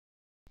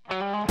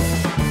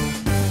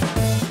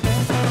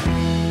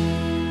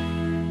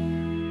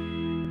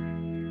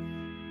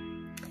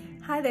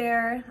Hi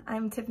there,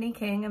 I'm Tiffany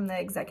King. I'm the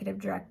Executive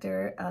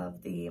Director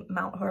of the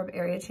Mount Horeb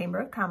Area Chamber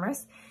of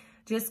Commerce.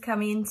 Just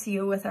coming to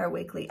you with our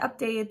weekly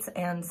updates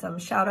and some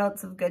shout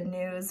outs of good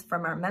news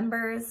from our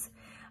members.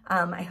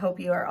 I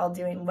hope you are all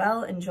doing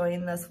well,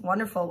 enjoying this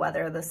wonderful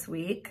weather this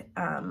week.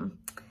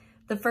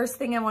 The first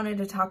thing I wanted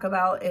to talk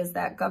about is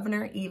that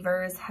Governor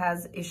Evers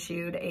has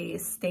issued a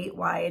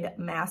statewide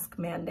mask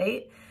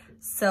mandate.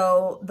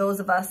 So those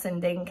of us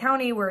in Dane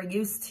County, we're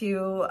used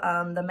to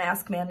the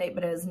mask mandate,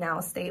 but it is now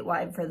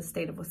statewide for the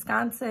state of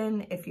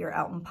Wisconsin. If you're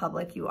out in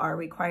public, you are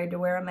required to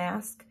wear a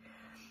mask.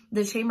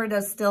 The Chamber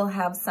does still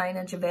have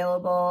signage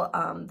available,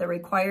 the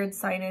required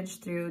signage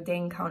through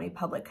Dane County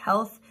Public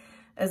Health,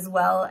 as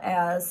well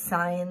as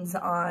signs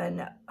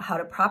on how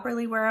to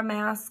properly wear a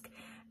mask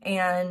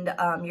and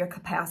your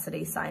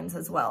capacity signs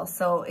as well.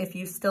 So if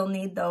you still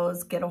need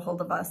those, get a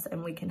hold of us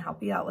and we can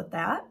help you out with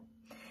that.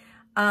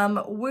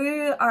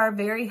 We are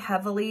very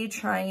heavily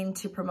trying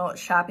to promote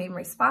shopping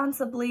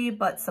responsibly,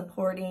 but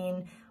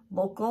supporting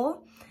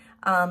local.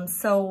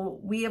 So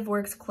we have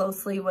worked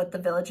closely with the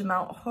Village of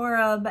Mount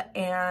Horeb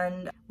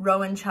and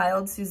Rowan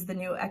Childs, who's the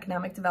new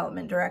Economic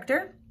Development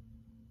Director,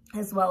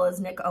 as well as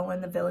Nick Owen,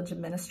 the Village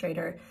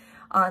Administrator,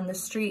 on the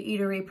Street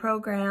Eatery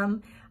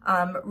program.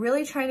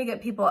 Really trying to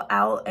get people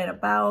out and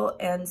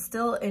about and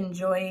still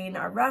enjoying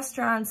our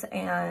restaurants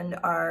and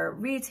our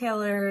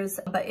retailers,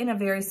 but in a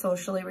very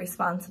socially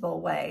responsible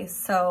way.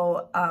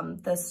 So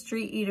the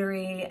Street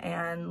Eatery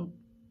and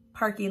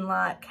parking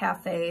lot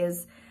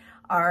cafes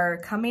are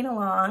coming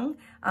along.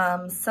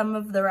 Some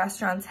of the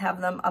restaurants have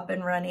them up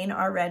and running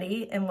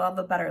already, and we'll have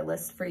a better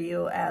list for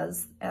you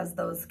as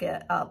those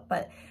get up,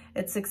 but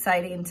it's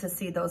exciting to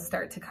see those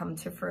start to come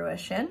to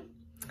fruition.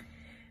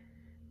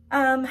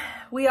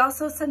 We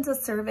also sent a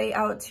survey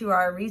out to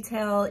our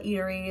retail,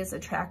 eateries,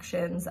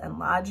 attractions, and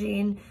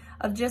lodging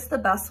of just the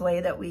best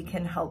way that we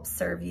can help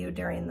serve you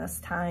during this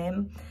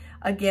time.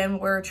 Again,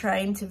 we're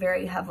trying to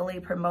very heavily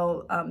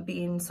promote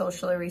being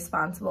socially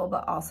responsible,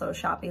 but also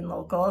shopping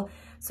local.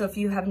 So if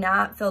you have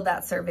not filled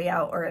that survey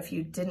out, or if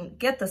you didn't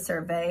get the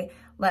survey,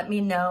 let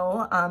me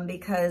know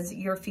because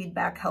your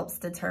feedback helps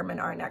determine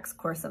our next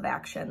course of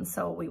action.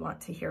 So we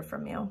want to hear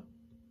from you.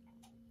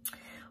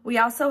 We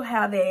also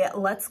have a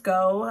Let's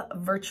Go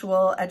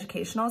virtual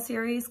educational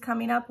series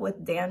coming up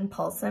with Dan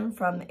Paulson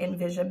from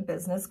Envision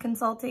Business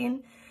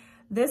Consulting.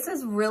 This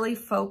is really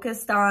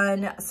focused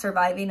on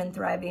surviving and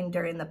thriving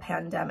during the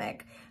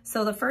pandemic.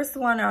 So the first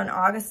one on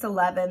August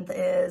 11th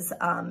is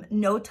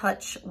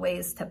no-touch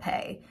ways to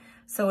pay.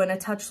 So in a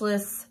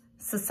touchless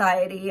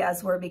society,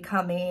 as we're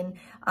becoming,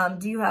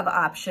 do you have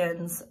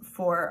options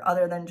for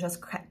other than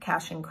just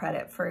cash and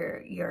credit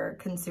for your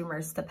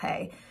consumers to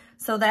pay?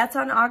 So that's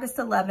on August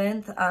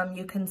 11th.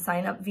 You can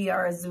sign up via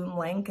our Zoom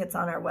link. It's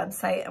on our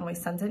website, and we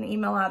sent an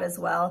email out as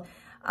well.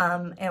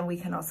 And we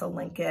can also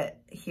link it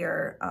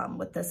here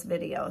with this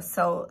video.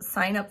 So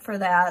sign up for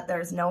that.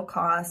 There's no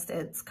cost.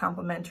 It's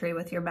complimentary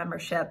with your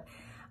membership.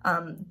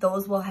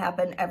 Those will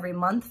happen every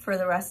month for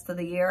the rest of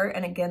the year.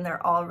 And again,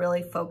 they're all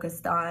really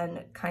focused on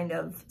kind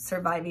of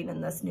surviving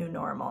in this new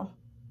normal.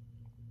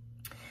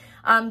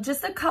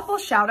 Just a couple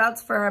shout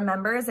outs for our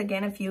members.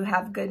 Again, if you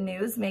have good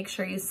news, make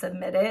sure you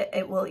submit it.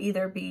 It will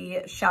either be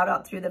shout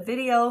out through the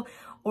video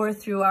or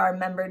through our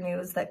member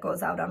news that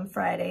goes out on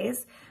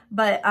Fridays.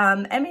 But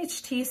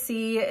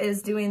MHTC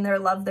is doing their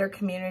Love Their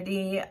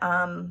Community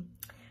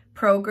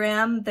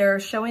program. They're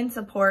showing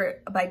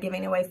support by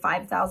giving away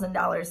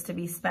 $5,000 to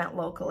be spent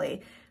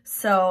locally.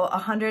 So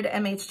 100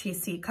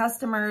 MHTC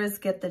customers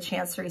get the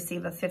chance to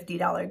receive a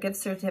 $50 gift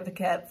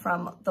certificate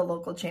from the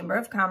local Chamber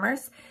of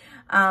Commerce.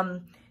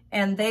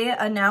 And they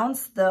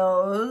announce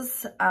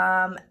those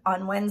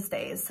on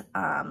Wednesdays.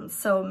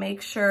 So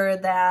make sure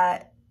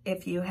that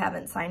if you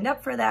haven't signed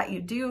up for that, you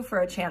do,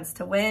 for a chance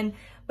to win.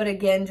 But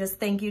again, just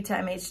thank you to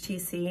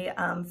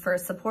MHTC for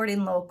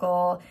supporting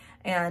local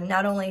and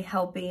not only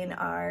helping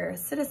our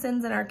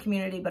citizens in our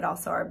community, but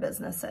also our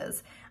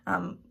businesses.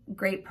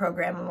 Great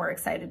program, and we're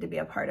excited to be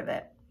a part of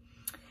it.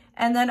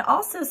 And then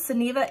also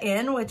Sunniva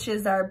Inn, which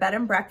is our bed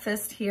and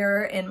breakfast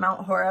here in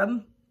Mount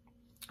Horeb.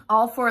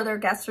 All 4 of their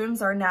guest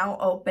rooms are now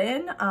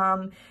open,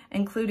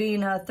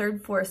 including a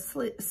 3rd floor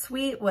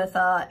suite with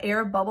a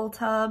air bubble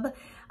tub.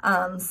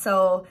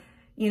 So,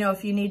 you know,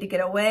 if you need to get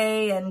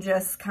away and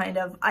just kind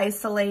of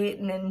isolate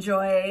and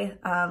enjoy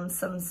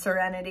some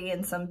serenity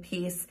and some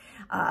peace,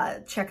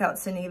 check out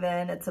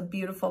Sunniva Inn. It's a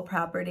beautiful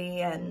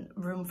property and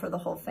room for the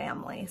whole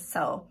family.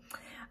 So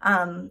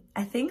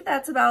I think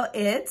that's about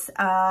it.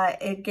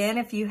 Again,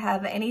 if you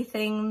have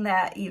anything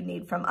that you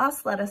need from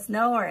us, let us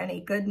know, or any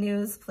good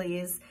news,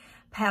 please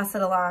pass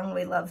it along.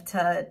 We love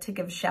to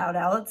give shout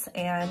outs,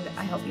 and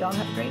I hope you all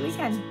have a great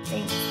weekend.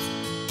 Thanks.